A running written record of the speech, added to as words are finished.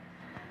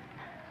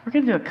We're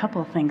going to do a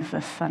couple of things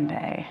this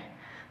Sunday.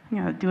 I'm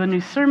going to do a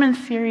new sermon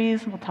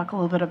series. We'll talk a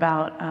little bit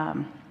about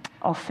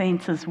All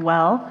Saints as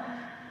well.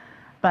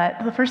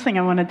 But the first thing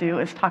I want to do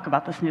is talk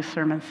about this new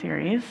sermon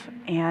series.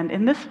 And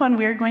in this one,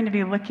 we're going to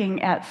be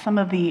looking at some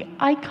of the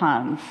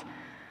icons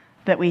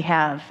that we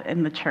have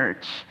in the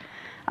church.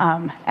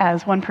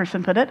 As one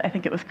person put it, I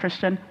think it was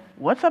Christian,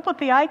 what's up with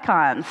the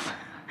icons?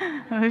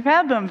 We've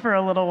had them for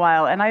a little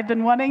while, and I've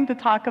been wanting to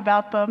talk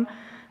about them.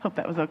 Hope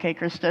that was okay,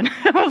 Christian.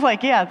 I was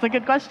like, yeah, it's a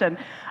good question.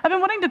 I've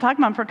been wanting to talk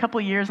about them for a couple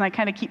of years, and I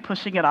kind of keep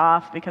pushing it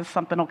off because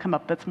something will come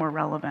up that's more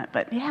relevant.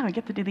 But yeah, we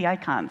get to do the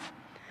icons.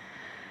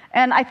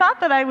 And I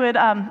thought that I would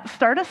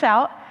start us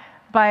out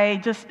by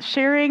just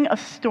sharing a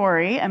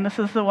story, and this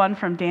is the one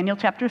from Daniel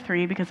chapter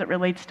 3 because it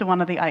relates to one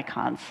of the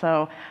icons.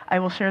 So I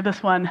will share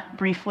this one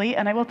briefly,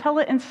 and I will tell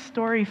it in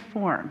story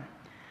form.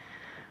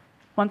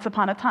 Once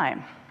upon a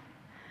time,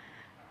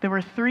 there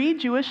were 3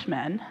 Jewish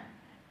men,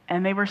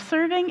 and they were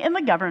serving in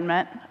the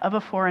government of a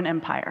foreign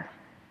empire.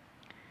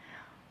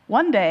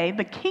 One day,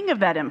 the king of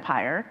that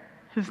empire,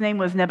 whose name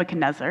was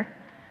Nebuchadnezzar,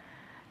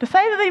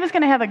 decided that he was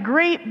going to have a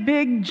great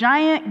big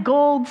giant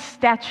gold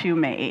statue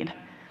made.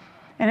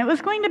 And it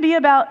was going to be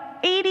about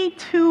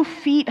 82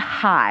 feet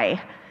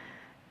high.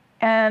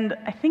 And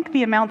I think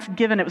the amounts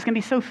given, it was going to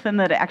be so thin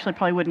that it actually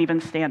probably wouldn't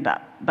even stand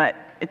up. But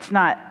it's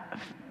not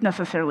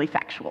necessarily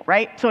factual,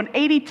 right? So an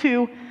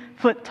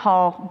 82-foot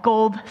tall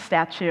gold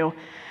statue.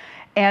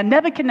 And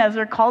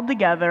Nebuchadnezzar called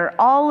together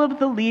all of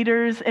the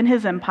leaders in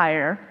his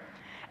empire,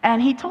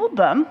 and he told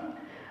them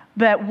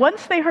that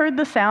once they heard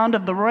the sound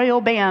of the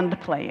royal band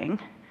playing,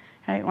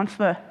 right, once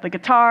the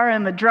guitar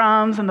and the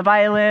drums and the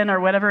violin or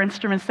whatever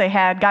instruments they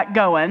had got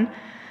going,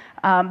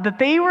 that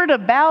they were to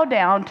bow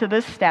down to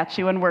this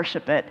statue and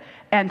worship it,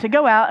 and to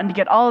go out and to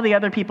get all of the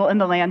other people in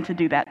the land to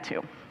do that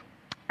too.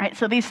 Right,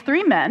 so these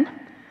 3 men,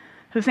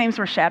 whose names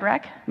were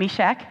Shadrach,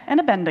 Meshach, and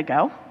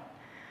Abednego,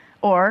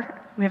 or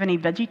we have any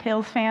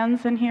VeggieTales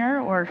fans in here,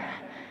 or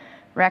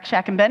Rack,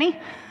 Shack, and Benny?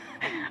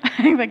 I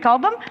think they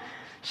called them.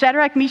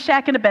 Shadrach,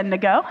 Meshach, and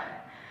Abednego.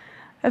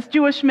 As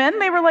Jewish men,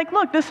 they were like,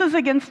 look, this is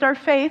against our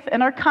faith,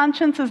 and our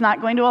conscience is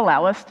not going to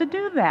allow us to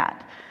do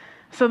that.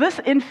 So this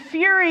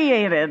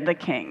infuriated the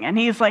king, and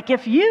he's like,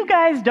 if you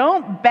guys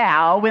don't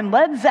bow when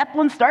Led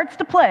Zeppelin starts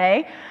to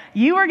play,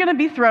 you are going to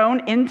be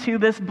thrown into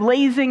this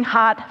blazing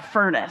hot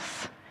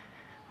furnace.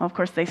 Well, of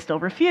course, they still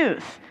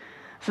refuse.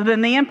 So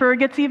then the emperor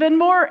gets even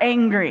more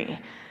angry,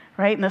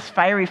 right? And this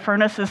fiery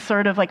furnace is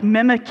sort of like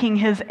mimicking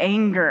his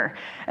anger.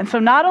 And so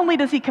not only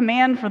does he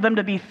command for them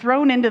to be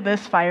thrown into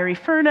this fiery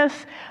furnace,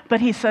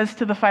 but he says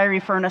to the fiery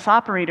furnace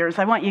operators,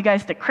 I want you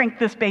guys to crank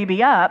this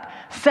baby up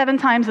 7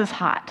 times as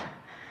hot.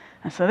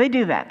 And so they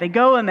do that. They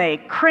go and they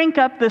crank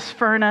up this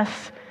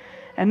furnace,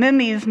 and then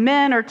these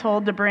men are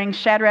told to bring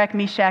Shadrach,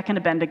 Meshach, and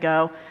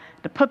Abednego,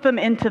 to put them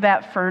into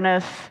that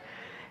furnace,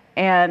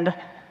 and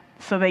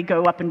so they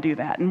go up and do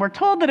that. And we're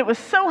told that it was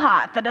so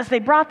hot that as they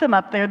brought them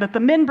up there, that the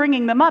men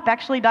bringing them up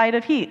actually died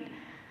of heat.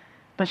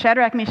 But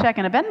Shadrach, Meshach,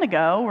 and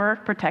Abednego were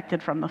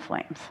protected from the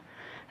flames.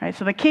 Right,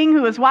 so the king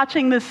who is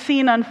watching this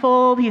scene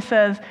unfold, he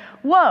says,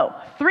 whoa,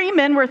 3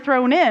 men were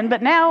thrown in,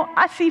 but now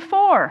I see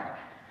 4.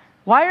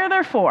 Why are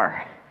there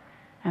 4?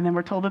 And then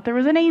we're told that there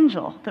was an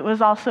angel that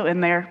was also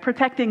in there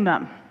protecting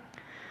them.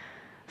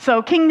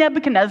 So King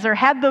Nebuchadnezzar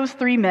had those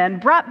 3 men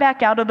brought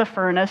back out of the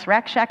furnace,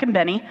 Rack, Shack, and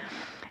Benny,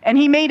 and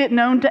he made it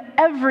known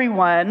to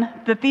everyone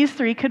that these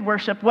 3 could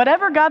worship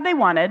whatever god they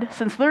wanted,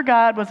 since their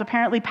God was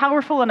apparently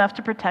powerful enough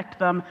to protect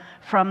them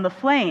from the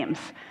flames.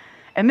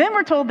 And then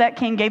we're told that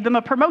king gave them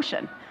a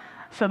promotion,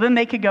 so then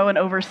they could go and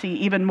oversee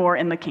even more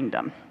in the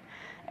kingdom.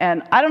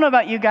 And I don't know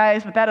about you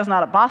guys, but that is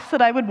not a boss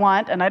that I would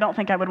want, and I don't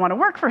think I would want to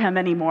work for him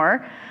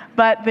anymore,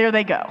 but there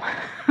they go,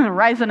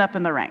 rising up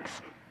in the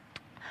ranks.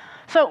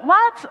 So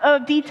lots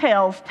of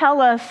details tell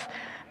us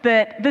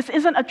that this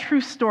isn't a true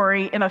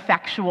story in a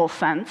factual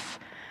sense,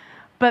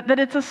 but that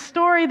it's a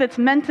story that's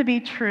meant to be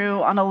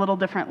true on a little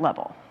different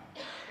level.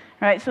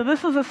 Right? So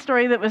this is a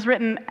story that was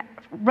written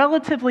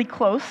relatively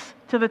close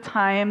to the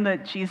time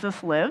that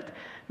Jesus lived,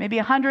 maybe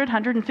 100,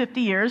 150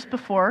 years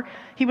before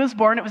he was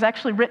born. It was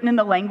actually written in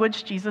the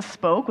language Jesus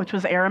spoke, which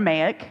was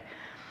Aramaic.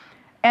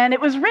 And it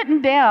was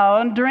written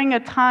down during a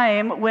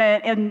time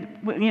when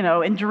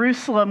in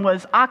Jerusalem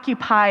was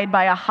occupied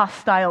by a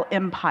hostile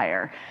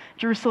empire,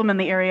 Jerusalem and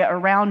the area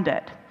around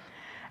it.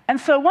 And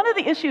so one of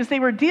the issues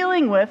they were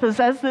dealing with is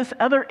as this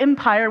other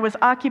empire was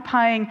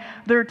occupying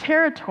their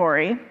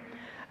territory,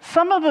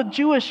 some of the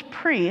Jewish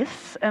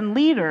priests and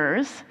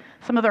leaders,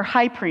 some of their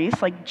high priests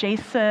like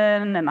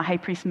Jason and the high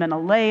priest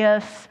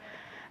Menelaus,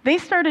 they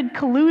started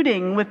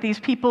colluding with these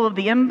people of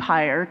the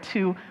empire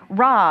to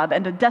rob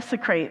and to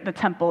desecrate the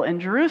temple in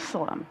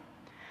Jerusalem.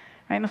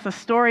 Right? And it's a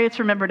story, it's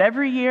remembered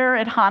every year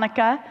at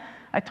Hanukkah.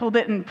 I told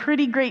it in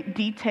pretty great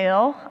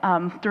detail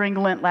during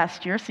Lent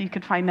last year, so you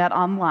could find that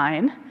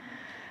online.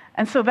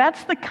 And so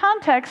that's the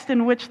context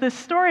in which this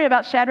story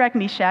about Shadrach,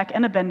 Meshach,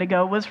 and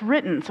Abednego was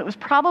written. So it was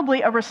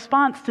probably a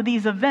response to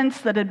these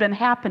events that had been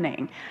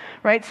happening,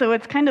 right? So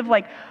it's kind of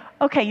like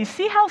okay, you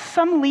see how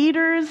some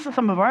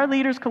of our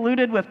leaders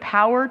colluded with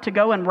power to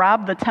go and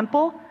rob the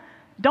temple?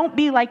 Don't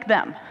be like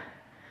them.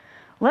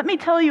 Let me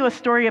tell you a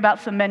story about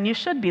some men you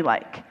should be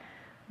like.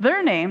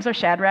 Their names are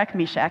Shadrach,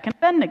 Meshach, and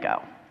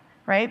Abednego,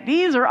 right?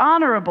 These are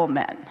honorable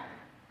men.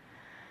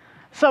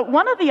 So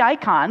one of the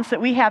icons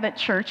that we have at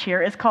church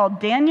here is called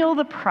Daniel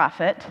the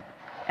prophet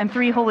and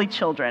three holy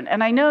children.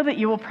 And I know that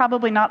you will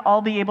probably not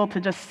all be able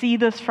to just see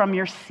this from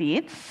your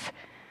seats,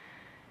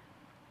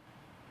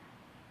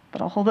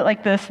 but I'll hold it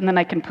like this, and then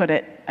I can put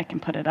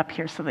it up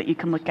here so that you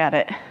can look at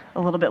it a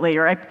little bit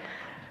later. I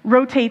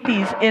rotate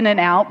these in and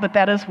out, but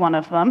that is one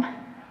of them.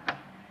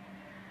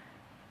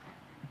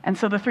 And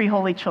so the three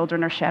holy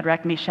children are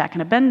Shadrach, Meshach,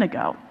 and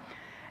Abednego.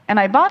 And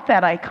I bought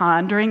that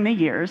icon during the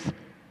years,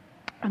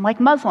 and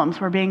like Muslims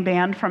were being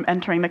banned from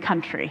entering the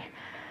country.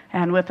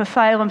 And with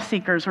asylum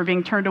seekers were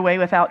being turned away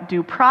without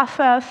due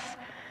process.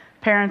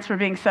 Parents were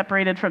being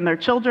separated from their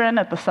children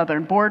at the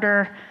southern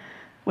border,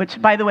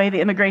 which, by the way, the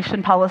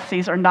immigration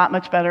policies are not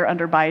much better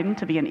under Biden,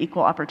 to be an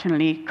equal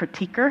opportunity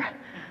critiquer,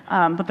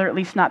 but they're at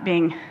least not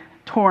being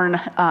torn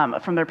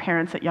from their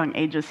parents at young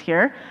ages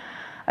here.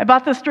 I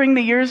bought this during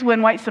the years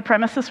when white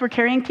supremacists were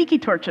carrying tiki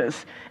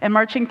torches and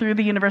marching through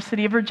the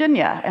University of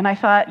Virginia. And I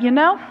thought,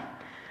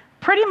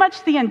 pretty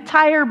much the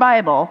entire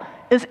Bible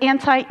is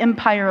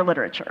anti-empire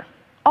literature,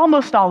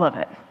 almost all of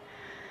it.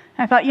 And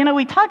I thought,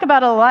 we talk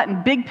about it a lot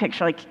in big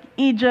picture, like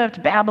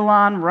Egypt,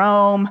 Babylon,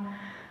 Rome.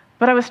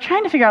 But I was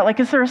trying to figure out,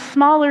 is there a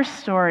smaller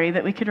story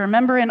that we could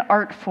remember in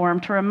art form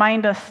to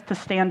remind us to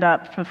stand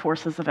up for the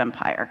forces of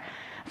empire?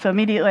 So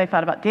immediately I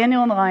thought about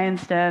Daniel in the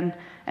lion's den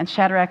and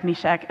Shadrach,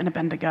 Meshach, and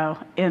Abednego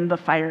in the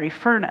fiery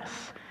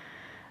furnace.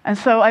 And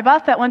so I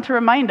bought that one to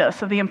remind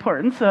us of the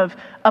importance of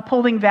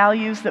upholding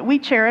values that we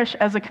cherish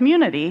as a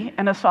community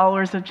and as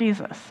followers of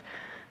Jesus.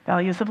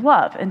 Values of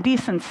love and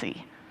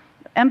decency,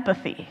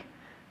 empathy,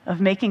 of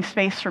making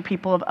space for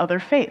people of other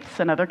faiths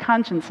and other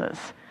consciences,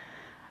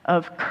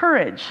 of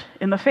courage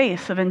in the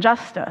face of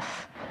injustice,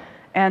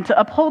 and to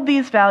uphold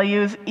these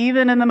values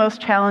even in the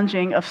most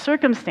challenging of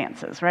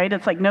circumstances, right?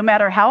 It's like no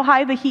matter how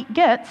high the heat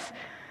gets,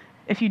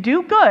 if you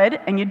do good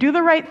and you do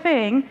the right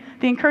thing,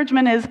 the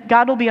encouragement is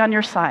God will be on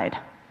your side.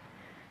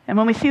 And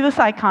when we see this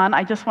icon,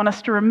 I just want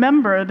us to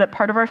remember that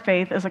part of our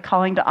faith is a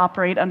calling to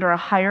operate under a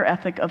higher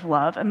ethic of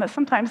love, and that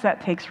sometimes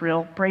that takes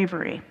real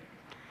bravery.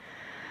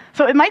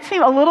 So it might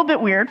seem a little bit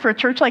weird for a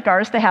church like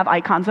ours to have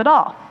icons at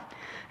all.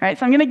 Right,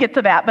 so I'm going to get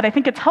to that, but I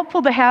think it's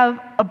helpful to have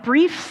a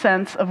brief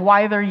sense of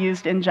why they're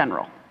used in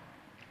general.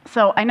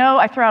 So I know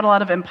I throw out a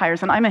lot of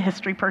empires, and I'm a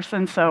history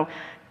person, so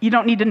you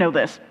don't need to know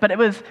this, but it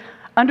was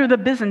under the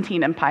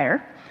Byzantine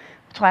Empire,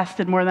 which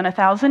lasted more than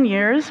 1,000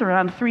 years,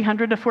 around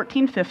 300 to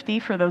 1450,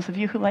 for those of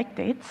you who like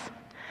dates.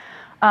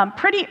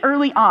 Pretty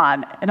early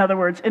on, in other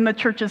words, in the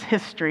church's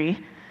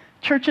history,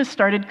 churches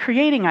started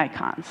creating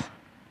icons,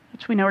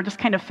 which we know are just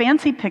kind of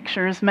fancy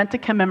pictures meant to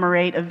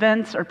commemorate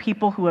events or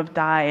people who have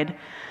died,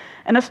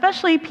 and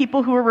especially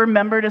people who are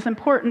remembered as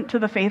important to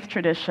the faith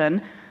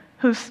tradition,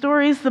 whose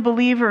stories the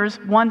believers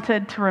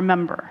wanted to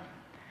remember.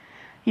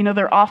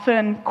 They're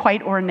often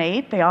quite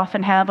ornate. They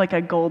often have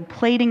a gold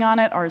plating on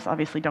it. Ours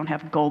obviously don't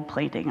have gold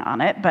plating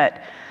on it,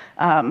 but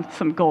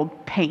some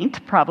gold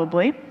paint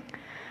probably.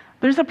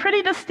 There's a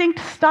pretty distinct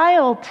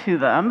style to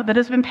them that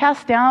has been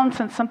passed down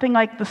since something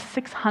like the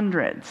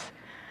 600s.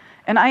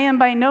 And I am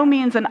by no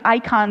means an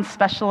icon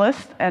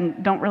specialist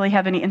and don't really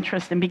have any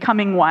interest in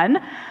becoming one.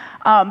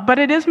 But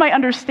it is my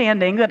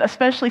understanding that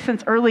especially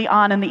since early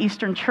on in the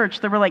Eastern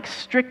Church, there were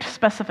strict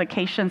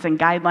specifications and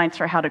guidelines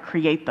for how to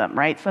create them,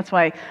 right? So that's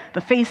why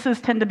the faces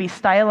tend to be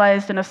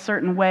stylized in a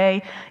certain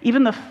way.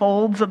 Even the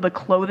folds of the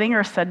clothing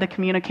are said to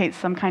communicate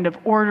some kind of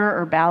order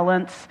or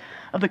balance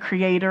of the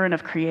creator and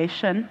of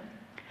creation.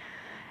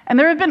 And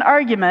there have been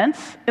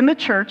arguments in the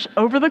church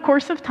over the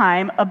course of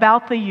time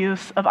about the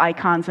use of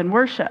icons in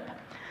worship.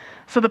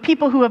 So the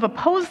people who have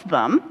opposed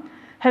them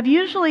have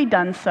usually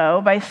done so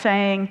by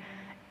saying,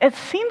 it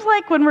seems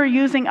like when we're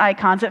using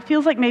icons, it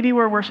feels like maybe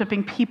we're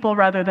worshiping people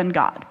rather than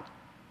God,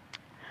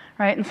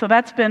 right? And so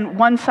that's been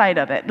one side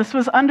of it. This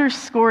was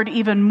underscored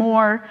even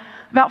more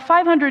about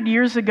 500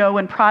 years ago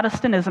when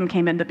Protestantism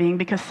came into being,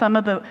 because some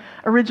of the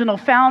original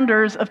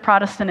founders of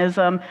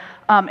Protestantism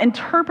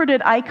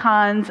interpreted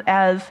icons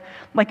as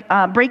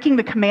breaking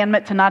the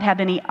commandment to not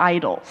have any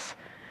idols.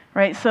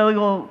 Right,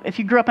 so if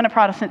you grew up in a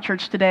Protestant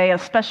church today,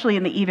 especially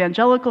in the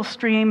evangelical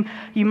stream,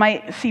 you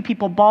might see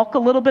people balk a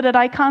little bit at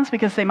icons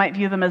because they might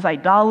view them as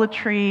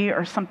idolatry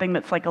or something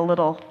that's a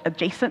little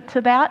adjacent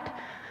to that.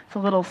 It's a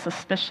little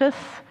suspicious.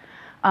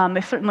 They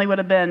certainly would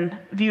have been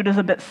viewed as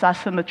a bit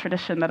sus in the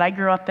tradition that I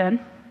grew up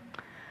in.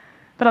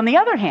 But on the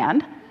other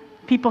hand,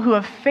 people who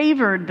have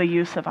favored the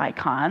use of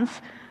icons,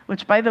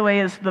 which by the way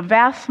is the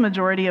vast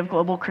majority of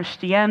global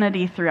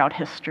Christianity throughout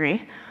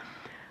history,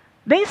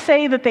 they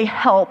say that they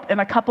help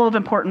in a couple of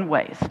important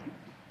ways.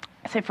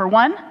 I say, for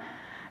one,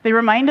 they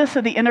remind us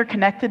of the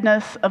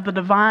interconnectedness of the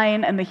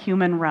divine and the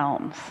human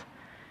realms,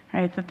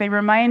 right? That they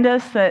remind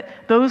us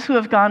that those who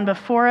have gone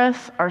before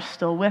us are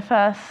still with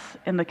us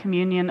in the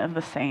communion of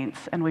the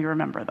saints, and we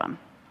remember them.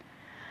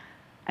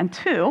 And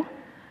two,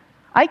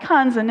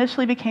 icons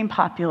initially became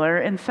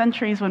popular in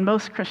centuries when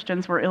most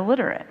Christians were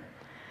illiterate.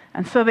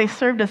 And so they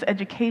served as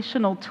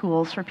educational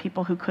tools for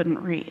people who couldn't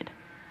read.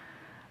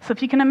 So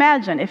if you can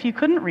imagine, if you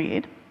couldn't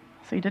read,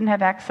 so you didn't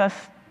have access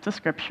to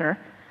Scripture,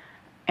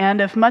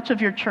 and if much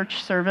of your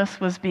church service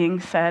was being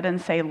said in,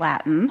 say,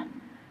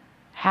 Latin,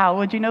 how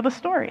would you know the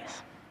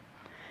stories?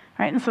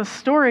 Right? And so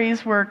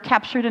stories were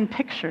captured in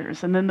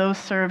pictures, and then those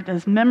served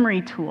as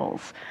memory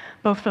tools,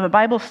 both for the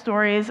Bible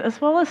stories as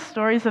well as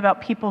stories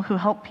about people who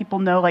help people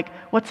know, like,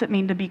 what's it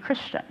mean to be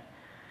Christian?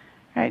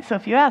 Right? So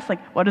if you ask,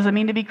 like, what does it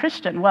mean to be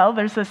Christian? Well,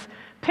 there's this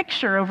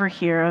picture over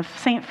here of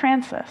St.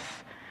 Francis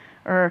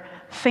or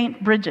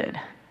St. Bridget,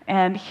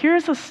 and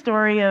here's a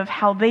story of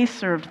how they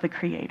served the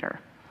Creator.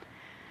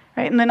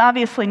 Right? And then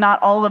obviously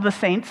not all of the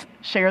saints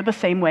share the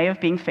same way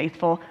of being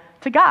faithful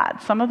to God.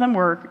 Some of them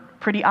were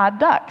pretty odd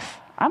ducks.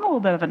 I'm a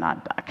little bit of an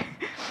odd duck.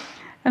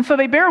 And so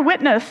they bear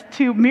witness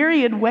to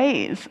myriad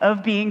ways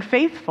of being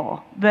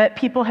faithful that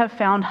people have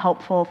found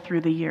helpful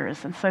through the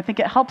years. And so I think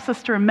it helps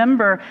us to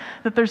remember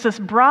that there's this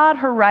broad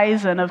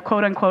horizon of,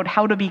 quote unquote,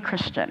 how to be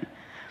Christian.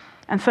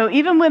 And so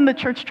even when the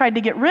church tried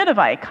to get rid of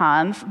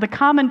icons, the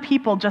common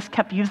people just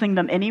kept using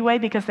them anyway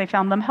because they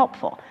found them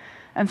helpful.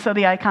 And so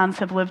the icons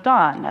have lived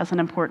on as an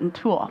important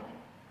tool.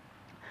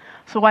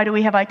 So why do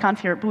we have icons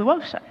here at Blue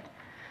Ocean?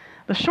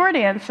 The short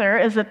answer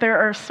is that there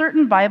are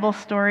certain Bible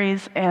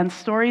stories and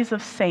stories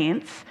of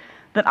saints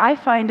that I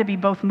find to be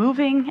both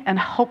moving and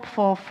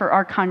helpful for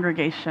our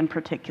congregation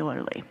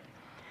particularly.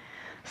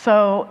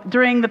 So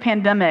during the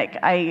pandemic,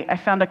 I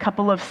found a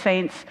couple of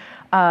saints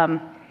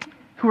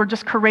who were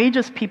just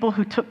courageous people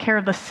who took care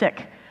of the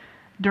sick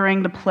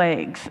during the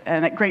plagues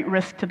and at great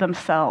risk to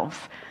themselves.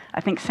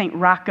 I think St.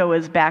 Rocco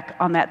is back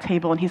on that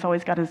table, and he's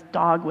always got his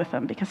dog with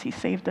him because he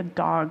saved a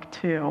dog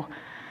too.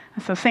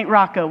 And so St.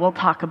 Rocco we'll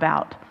talk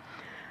about.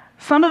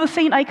 Some of the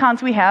saint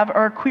icons we have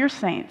are queer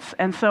saints,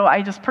 and so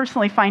I just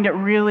personally find it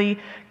really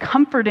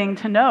comforting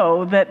to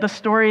know that the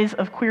stories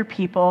of queer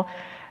people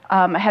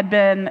had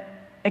been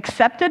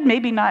accepted,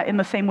 maybe not in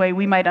the same way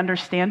we might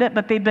understand it,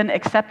 but they've been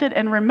accepted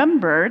and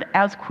remembered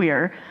as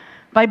queer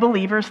by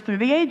believers through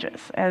the ages.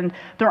 And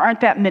there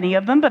aren't that many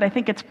of them, but I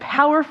think it's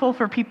powerful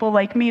for people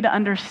like me to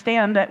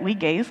understand that we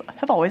gays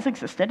have always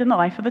existed in the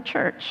life of the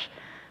church.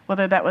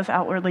 Whether that was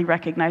outwardly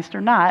recognized or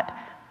not,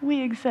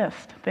 we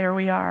exist. There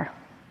we are.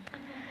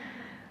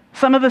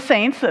 Some of the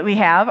saints that we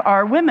have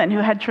are women who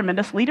had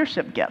tremendous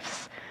leadership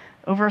gifts,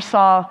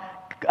 oversaw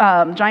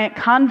giant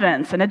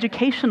convents and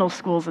educational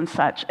schools and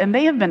such, and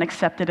they have been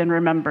accepted and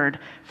remembered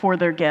for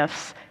their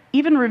gifts,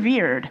 even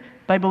revered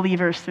by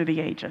believers through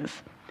the ages.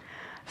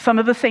 Some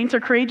of the saints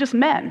are courageous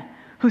men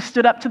who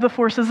stood up to the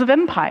forces of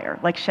empire,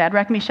 like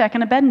Shadrach, Meshach,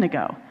 and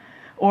Abednego,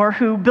 or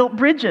who built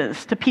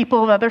bridges to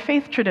people of other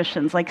faith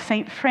traditions, like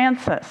St.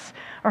 Francis,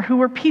 or who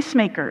were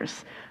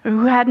peacemakers, or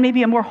who had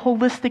maybe a more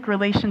holistic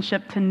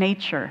relationship to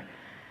nature.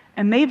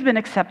 And they've been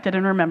accepted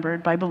and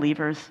remembered by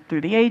believers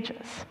through the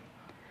ages.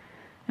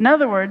 In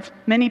other words,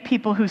 many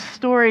people whose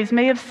stories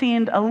may have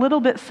seemed a little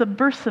bit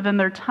subversive in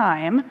their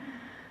time,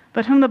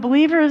 but whom the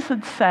believers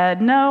had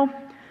said, no,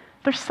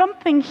 there's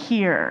something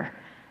here,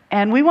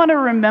 and we want to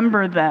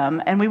remember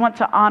them, and we want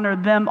to honor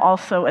them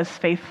also as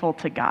faithful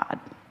to God.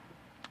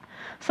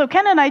 So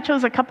Ken and I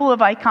chose a couple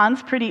of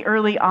icons pretty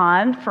early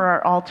on for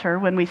our altar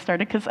when we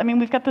started, because,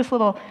 we've got this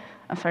little,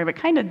 but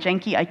kind of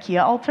janky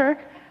IKEA altar.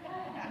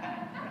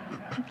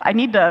 I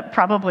need to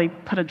probably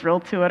put a drill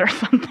to it or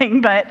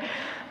something, but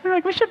we're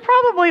like, we should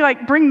probably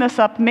bring this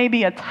up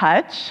maybe a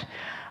touch.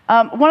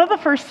 One of the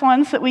first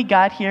ones that we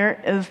got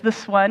here is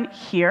this one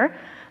here.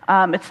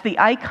 It's the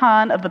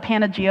icon of the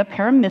Panagia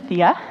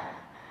Paramithia.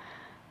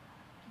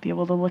 Be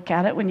able to look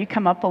at it when you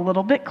come up a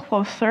little bit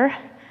closer.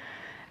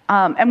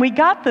 And we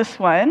got this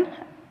one,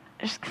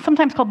 it's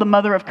sometimes called the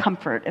Mother of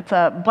Comfort. It's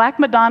a black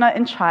Madonna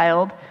and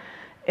child.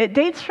 It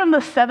dates from the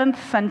 7th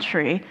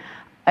century,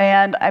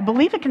 and I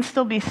believe it can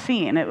still be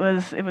seen. It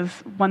was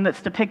one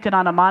that's depicted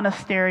on a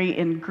monastery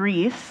in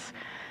Greece.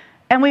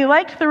 And we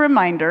liked the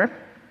reminder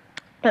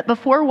that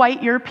before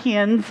white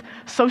Europeans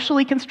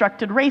socially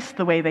constructed race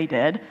the way they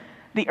did,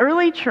 the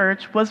early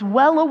church was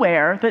well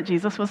aware that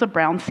Jesus was a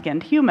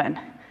brown-skinned human.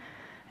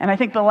 And I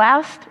think the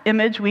last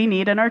image we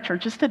need in our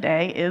churches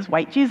today is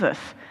white Jesus.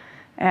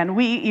 And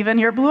we, even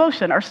here at Blue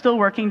Ocean, are still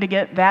working to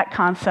get that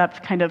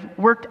concept kind of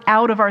worked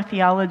out of our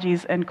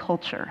theologies and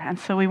culture. And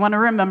so we want to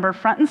remember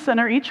front and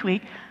center each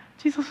week,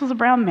 Jesus was a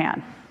brown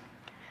man.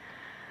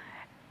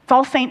 It's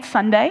All Saints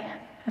Sunday,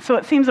 so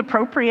it seems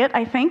appropriate,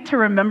 I think, to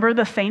remember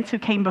the saints who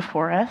came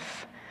before us.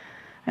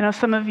 I know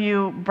some of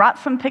you brought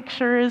some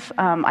pictures.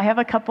 I have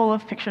a couple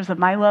of pictures of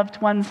my loved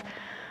ones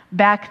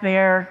back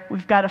there.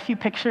 We've got a few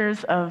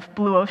pictures of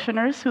Blue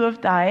Oceaners who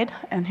have died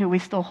and who we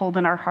still hold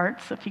in our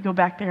hearts. So if you go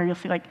back there, you'll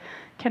see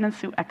Ken and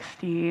Sue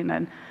Eckstein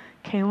and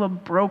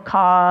Caleb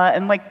Brokaw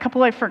and a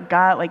couple I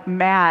forgot,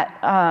 Matt,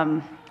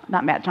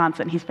 not Matt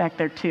Johnson, he's back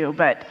there too,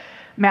 but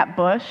Matt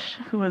Bush,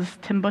 who was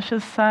Tim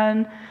Bush's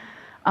son.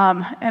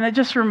 And it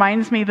just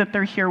reminds me that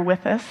they're here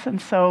with us,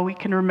 and so we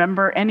can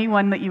remember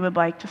anyone that you would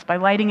like just by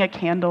lighting a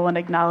candle and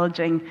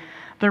acknowledging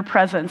their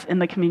presence in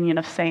the communion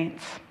of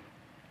saints.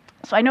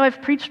 So I know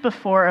I've preached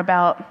before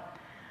about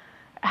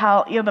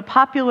how the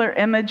popular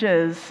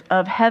images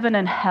of heaven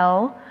and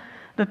hell,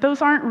 that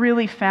those aren't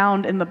really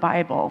found in the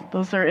Bible.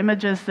 Those are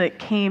images that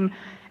came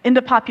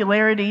into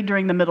popularity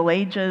during the Middle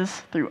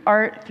Ages through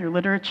art, through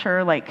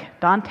literature, like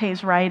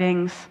Dante's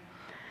writings.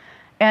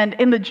 And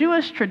in the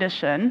Jewish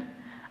tradition,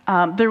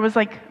 there was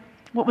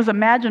what was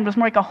imagined was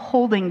more like a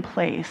holding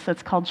place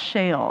that's called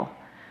Sheol.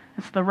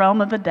 It's the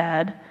realm of the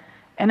dead.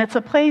 And it's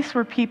a place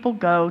where people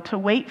go to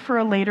wait for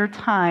a later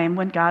time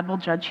when God will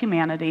judge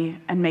humanity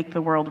and make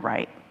the world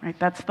right?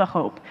 That's the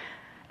hope.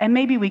 And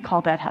maybe we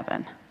call that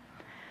heaven.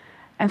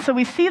 And so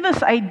we see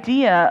this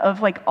idea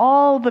of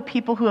all the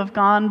people who have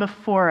gone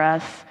before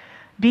us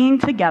being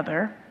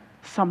together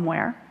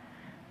somewhere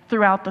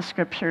throughout the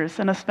scriptures,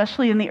 and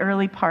especially in the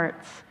early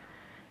parts.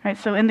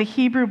 So in the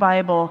Hebrew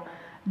Bible,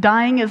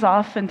 dying is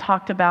often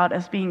talked about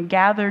as being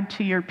gathered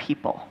to your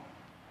people.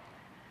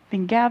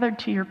 Being gathered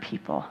to your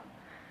people.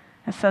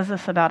 It says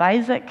this about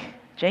Isaac,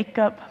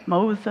 Jacob,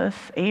 Moses,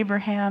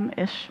 Abraham,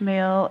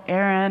 Ishmael,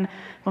 Aaron.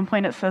 At one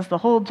point it says the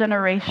whole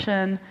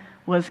generation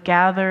was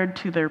gathered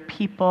to their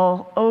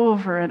people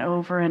over and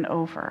over and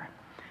over.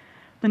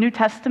 The New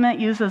Testament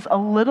uses a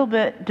little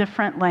bit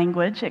different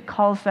language. It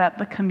calls that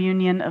the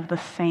communion of the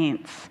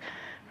saints.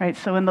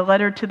 So in the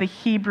letter to the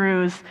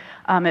Hebrews,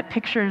 it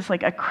pictures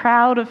a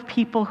crowd of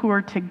people who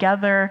are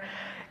together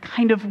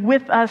kind of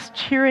with us,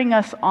 cheering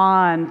us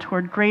on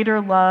toward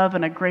greater love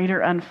and a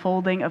greater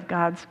unfolding of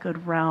God's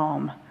good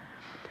realm.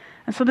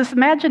 And so this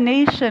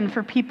imagination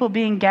for people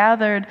being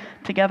gathered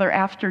together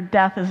after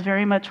death is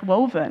very much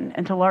woven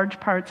into large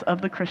parts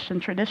of the Christian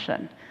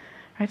tradition.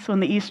 So in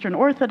the Eastern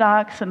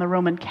Orthodox and the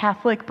Roman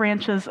Catholic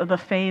branches of the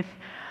faith,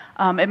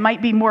 it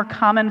might be more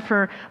common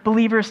for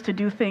believers to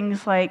do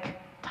things like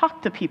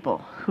talk to people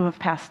who have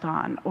passed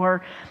on,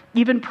 or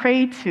even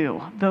pray to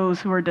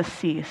those who are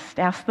deceased,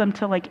 ask them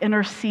to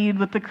intercede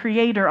with the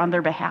Creator on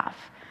their behalf.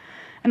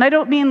 And I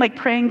don't mean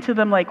praying to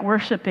them,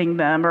 worshiping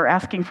them or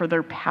asking for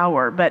their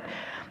power, but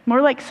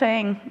more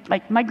saying,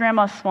 my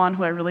grandma Swan,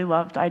 who I really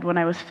loved, died when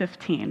I was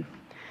 15.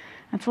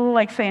 It's a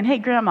little saying, hey,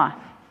 Grandma,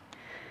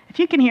 if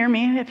you can hear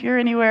me, if you're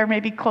anywhere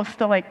maybe close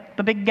to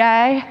the big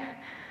guy,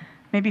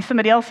 maybe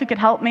somebody else who could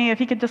help me,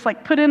 if you could just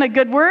put in a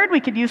good word, we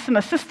could use some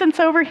assistance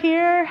over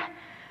here.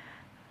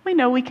 We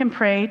know we can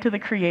pray to the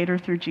Creator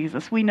through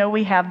Jesus. We know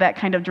we have that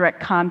kind of direct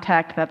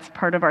contact. That's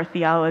part of our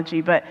theology.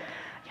 But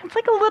it's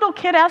like a little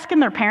kid asking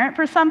their parent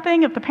for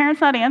something. If the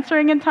parent's not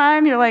answering in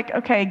time, you're like,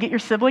 okay, get your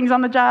siblings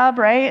on the job,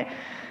 right?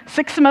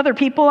 Sick some other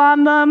people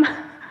on them.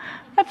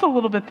 That's a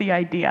little bit the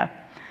idea.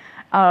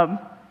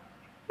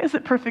 Is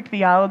it perfect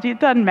theology? It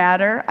doesn't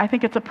matter. I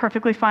think it's a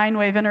perfectly fine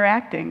way of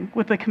interacting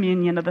with the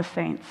communion of the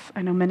saints.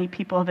 I know many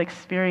people have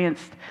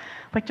experienced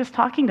just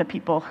talking to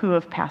people who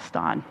have passed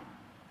on.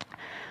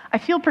 I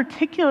feel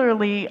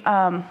particularly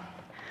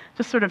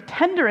just sort of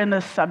tender in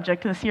this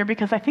subject this year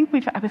because I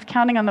was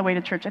counting on the way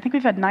to church. I think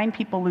we've had 9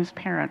 people lose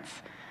parents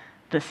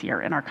this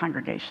year in our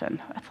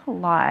congregation. That's a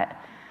lot.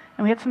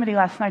 And we had somebody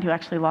last night who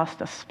actually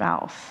lost a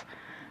spouse.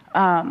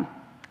 And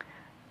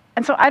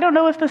so I don't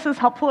know if this is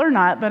helpful or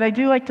not, but I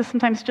do like to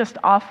sometimes just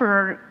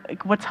offer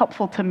what's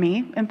helpful to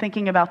me in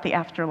thinking about the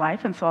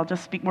afterlife. And so I'll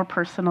just speak more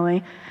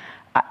personally.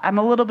 I'm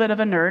a little bit of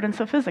a nerd, and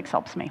so physics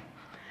helps me.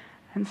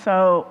 And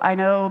so I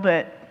know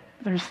that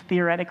there's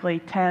theoretically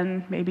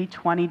 10, maybe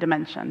 20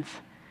 dimensions.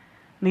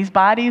 And these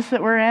bodies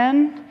that we're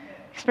in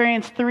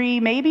experience 3,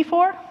 maybe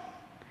 4,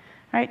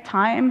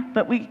 time.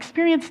 But we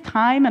experience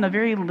time in a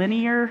very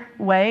linear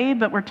way,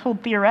 but we're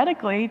told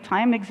theoretically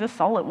time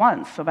exists all at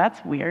once, so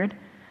that's weird.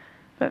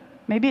 But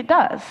maybe it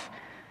does.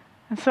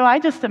 And so I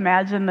just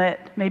imagine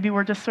that maybe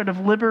we're just sort of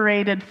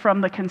liberated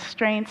from the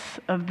constraints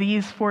of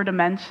these 4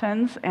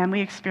 dimensions, and we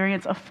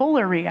experience a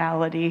fuller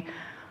reality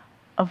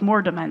of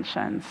more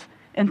dimensions,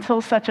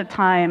 until such a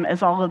time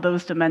as all of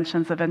those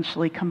dimensions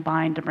eventually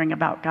combine to bring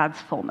about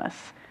God's fullness.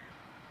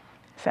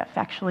 Is that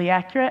factually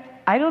accurate?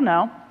 I don't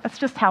know. That's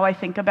just how I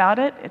think about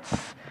it.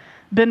 It's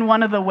been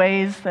one of the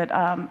ways that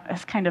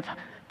has kind of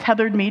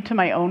tethered me to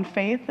my own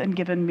faith and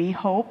given me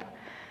hope.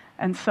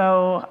 And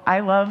so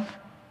I love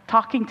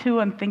talking to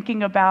and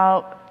thinking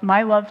about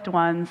my loved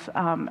ones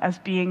as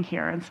being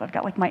here. And so I've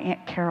got my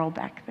Aunt Carol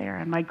back there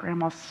and my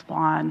Grandma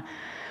Swan.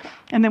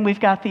 And then we've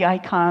got the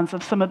icons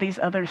of some of these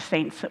other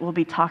saints that we'll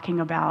be talking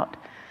about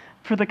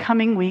for the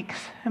coming weeks.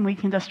 And we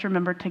can just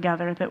remember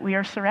together that we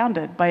are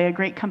surrounded by a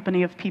great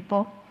company of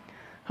people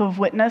who have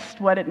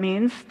witnessed what it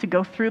means to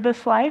go through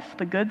this life,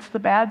 the goods, the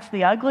bads,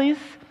 the uglies,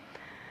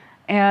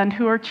 and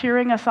who are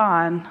cheering us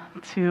on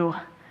to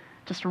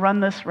just run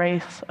this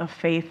race of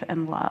faith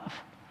and love.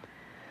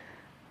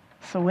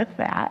 So with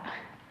that,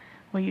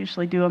 we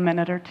usually do a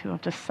minute or 2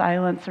 of just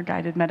silence or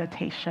guided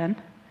meditation.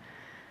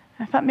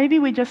 I thought maybe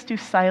we just do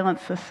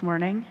silence this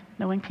morning,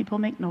 knowing people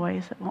make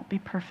noise. It won't be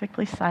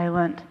perfectly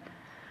silent.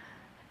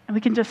 And we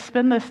can just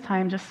spend this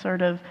time just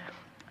sort of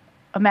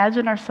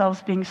imagine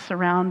ourselves being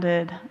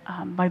surrounded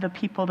by the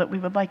people that we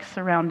would like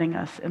surrounding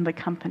us in the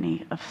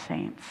company of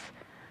saints.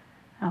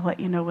 I'll let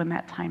you know when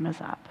that time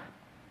is up.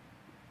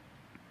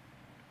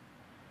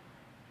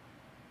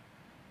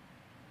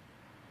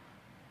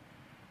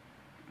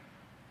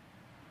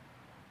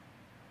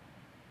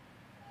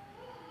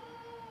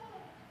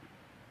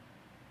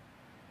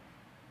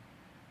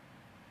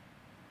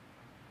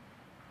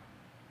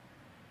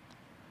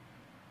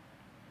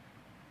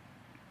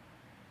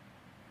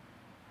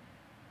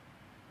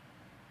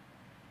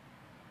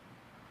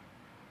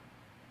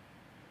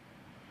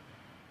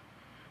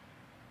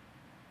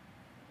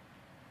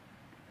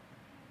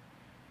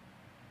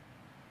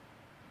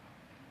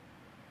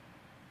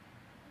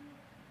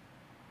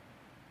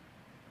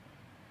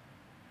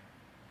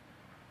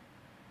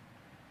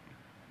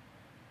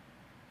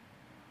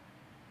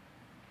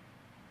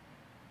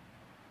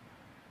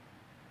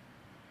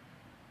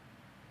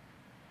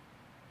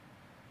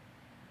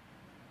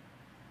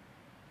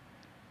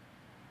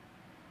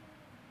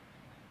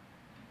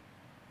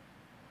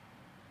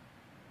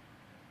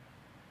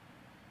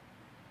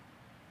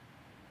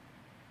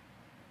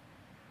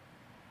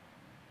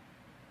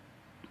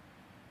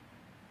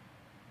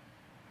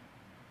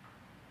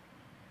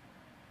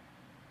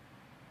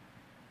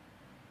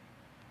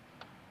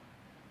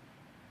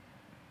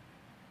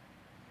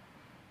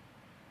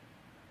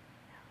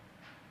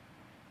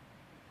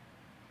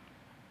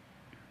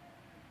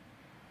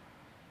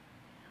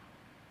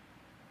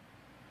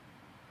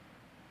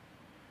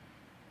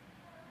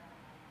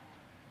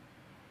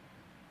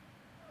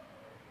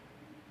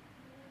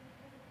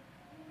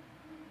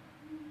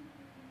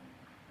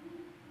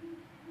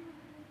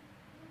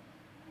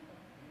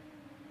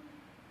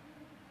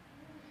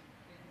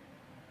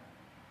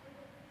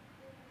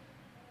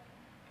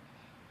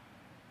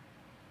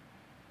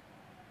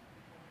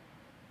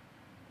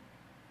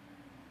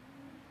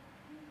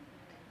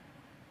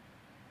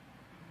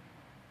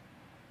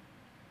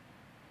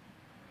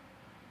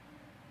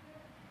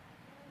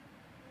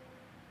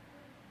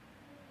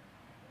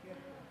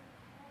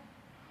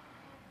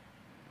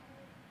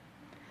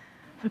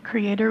 So,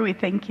 Creator, we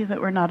thank you that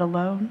we're not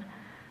alone.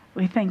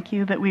 We thank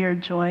you that we are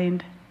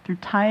joined through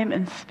time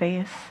and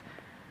space,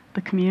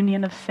 the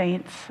communion of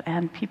saints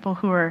and people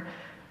who are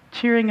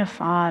cheering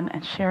us on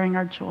and sharing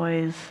our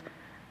joys,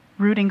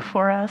 rooting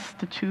for us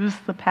to choose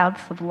the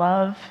paths of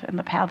love and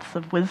the paths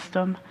of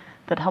wisdom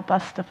that help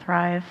us to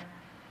thrive.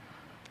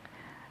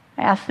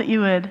 I ask that you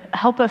would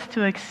help us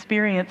to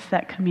experience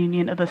that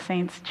communion of the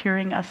saints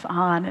cheering us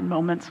on in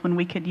moments when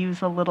we could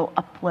use a little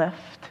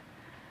uplift.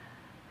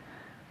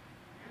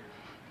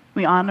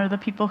 We honor the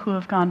people who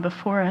have gone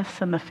before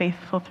us and the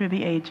faithful through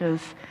the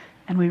ages,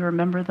 and we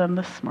remember them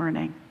this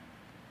morning.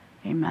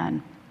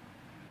 Amen.